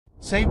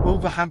Say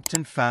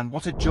Wolverhampton fan,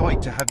 what a joy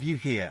to have you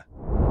here.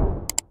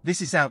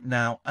 This is out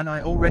now and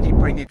I already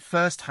bring it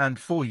first hand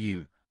for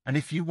you, and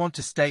if you want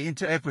to stay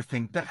into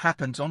everything that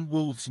happens on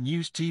Wolves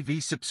News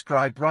TV,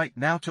 subscribe right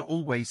now to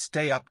always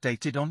stay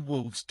updated on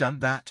Wolves. Done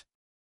that?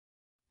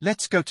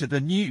 Let's go to the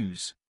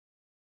news.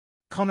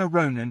 Connor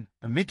Ronan,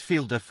 a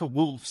midfielder for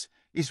Wolves,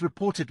 is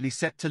reportedly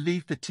set to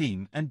leave the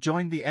team and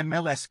join the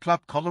MLS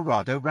club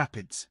Colorado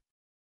Rapids.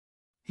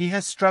 He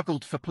has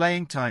struggled for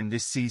playing time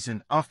this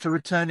season after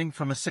returning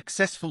from a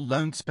successful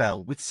loan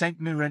spell with St.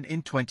 Mirren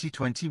in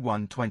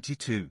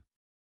 2021-22.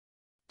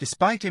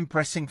 Despite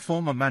impressing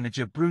former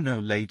manager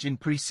Bruno Lage in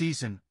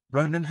pre-season,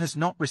 Ronan has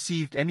not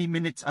received any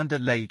minutes under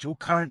Lage or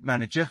current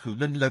manager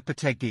Julen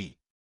Lopetegui.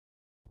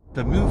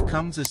 The move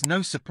comes as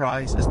no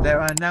surprise, as there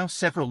are now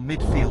several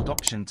midfield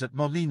options at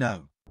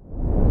Molino.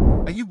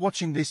 Are you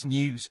watching this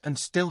news and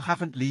still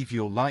haven't leave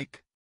your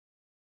like?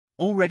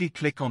 Already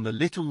click on the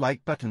little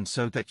like button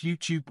so that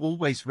YouTube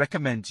always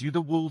recommends you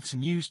the Wolves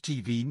News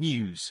TV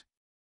news.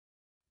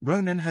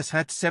 Ronan has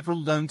had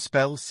several loan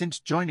spells since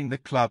joining the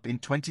club in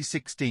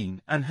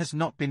 2016 and has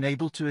not been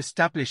able to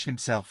establish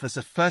himself as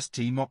a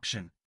first-team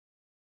option.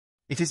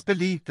 It is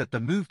believed that the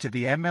move to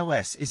the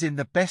MLS is in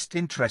the best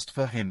interest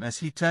for him as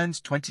he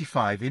turns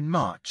 25 in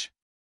March.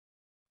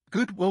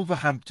 Good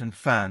Wolverhampton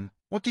fan,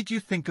 what did you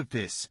think of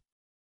this?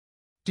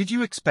 Did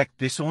you expect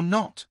this or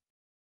not?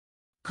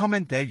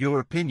 Comment there your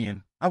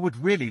opinion. I would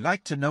really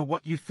like to know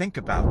what you think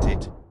about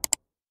it.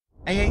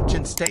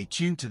 And stay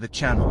tuned to the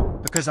channel,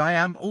 because I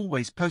am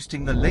always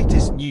posting the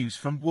latest news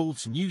from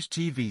Wolves News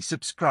TV.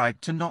 Subscribe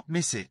to not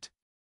miss it.